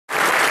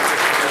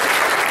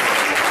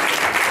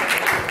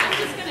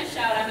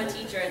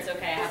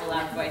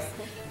loud voice.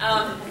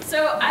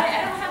 So I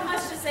don't have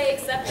much to say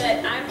except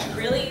that I'm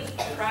really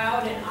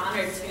proud and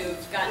honored to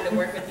have gotten to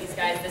work with these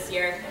guys this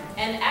year.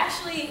 And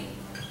actually,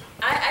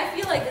 I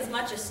feel like as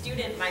much a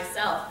student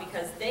myself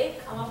because they've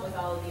come up with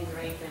all of these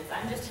arrangements.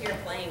 I'm just here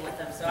playing with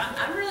them. So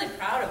I'm really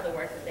proud of the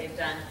work that they've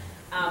done.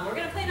 We're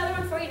going to play another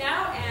one for you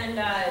now, and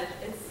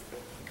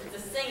it's a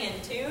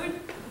singing tune,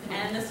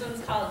 and this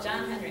one's called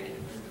John Henry.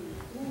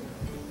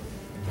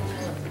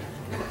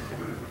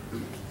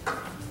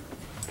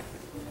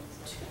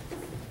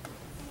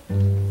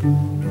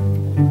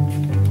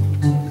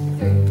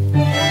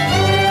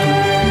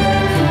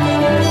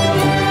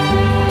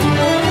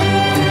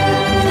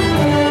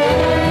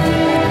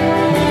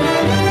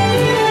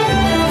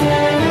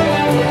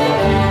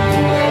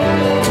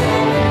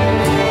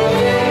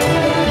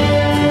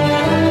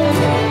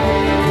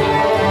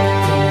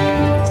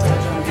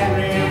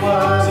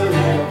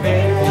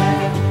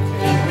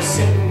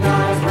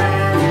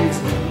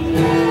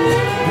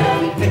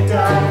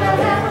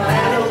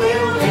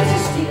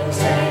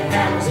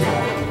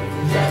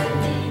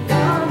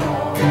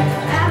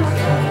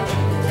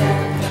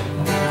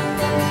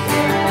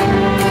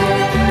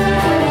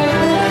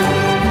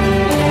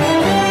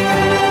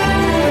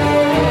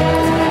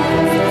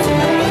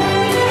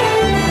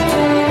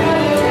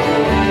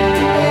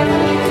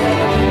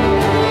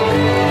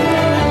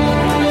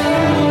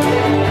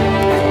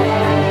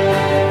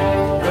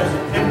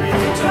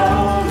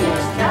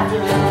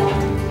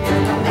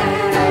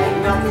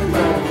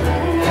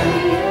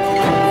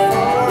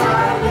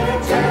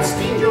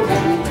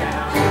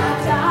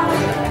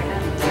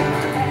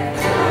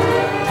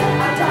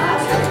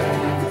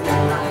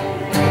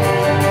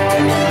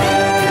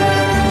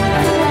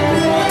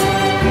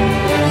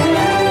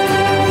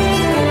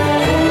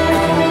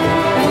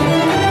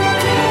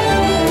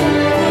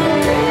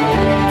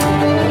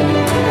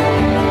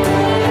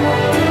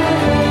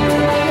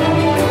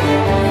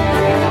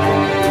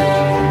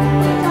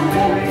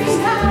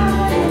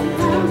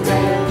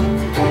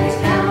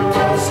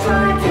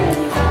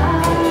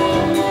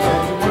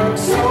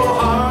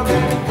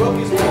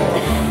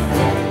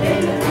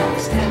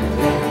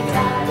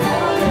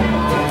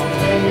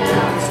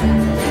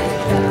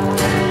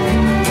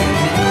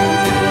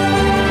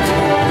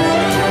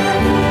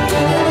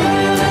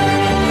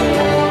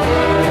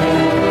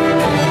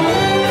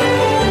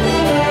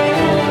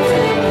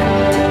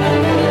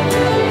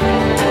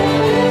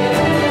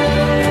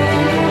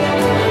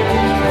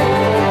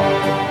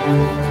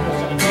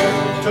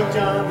 Took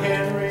John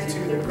Henry to